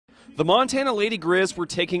The Montana Lady Griz were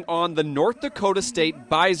taking on the North Dakota State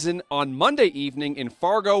Bison on Monday evening in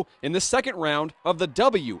Fargo in the second round of the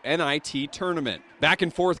WNIT tournament. Back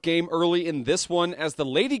and forth game early in this one as the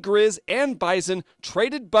Lady Griz and Bison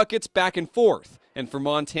traded buckets back and forth. And for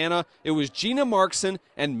Montana, it was Gina Markson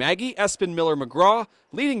and Maggie Espen-Miller-McGraw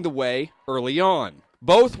leading the way early on.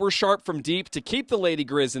 Both were sharp from deep to keep the Lady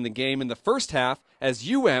Griz in the game in the first half as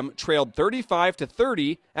UM trailed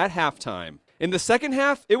 35-30 at halftime. In the second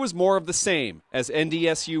half, it was more of the same, as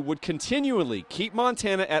NDSU would continually keep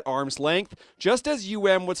Montana at arm's length, just as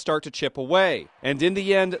UM would start to chip away. And in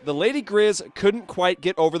the end, the Lady Griz couldn't quite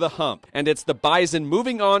get over the hump, and it's the Bison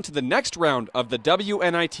moving on to the next round of the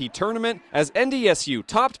WNIT tournament as NDSU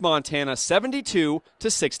topped Montana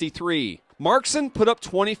 72-63. Markson put up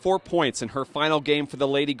 24 points in her final game for the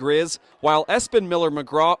Lady Griz, while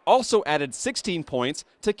Espen-Miller-McGraw also added 16 points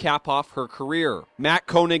to cap off her career. Matt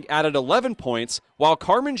Koenig added 11 points, while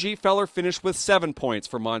Carmen G. Feller finished with 7 points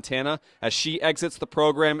for Montana as she exits the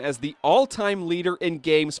program as the all-time leader in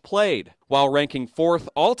games played, while ranking 4th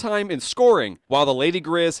all-time in scoring, while the Lady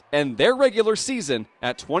Griz end their regular season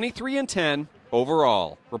at 23-10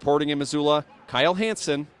 overall. Reporting in Missoula, Kyle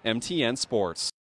Hansen, MTN Sports.